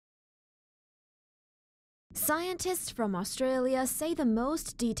Scientists from Australia say the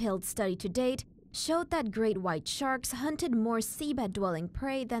most detailed study to date showed that great white sharks hunted more seabed-dwelling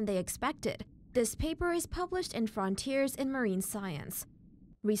prey than they expected. This paper is published in Frontiers in Marine Science.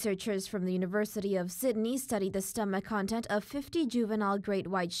 Researchers from the University of Sydney studied the stomach content of 50 juvenile great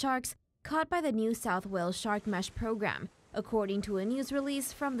white sharks caught by the New South Wales Shark Mesh program, according to a news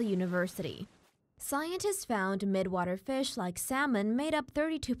release from the university. Scientists found midwater fish like salmon made up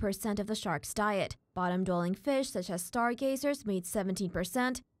 32% of the shark's diet. Bottom-dwelling fish such as stargazers made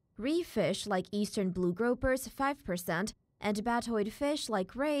 17%, reef fish like eastern blue gropers 5%, and batoid fish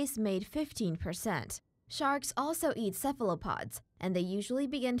like rays made 15%. Sharks also eat cephalopods, and they usually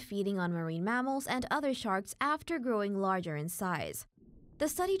begin feeding on marine mammals and other sharks after growing larger in size. The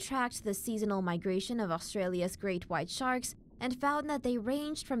study tracked the seasonal migration of Australia's great white sharks and found that they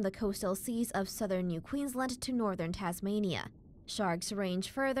ranged from the coastal seas of southern New Queensland to northern Tasmania. Sharks range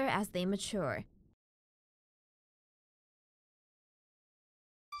further as they mature.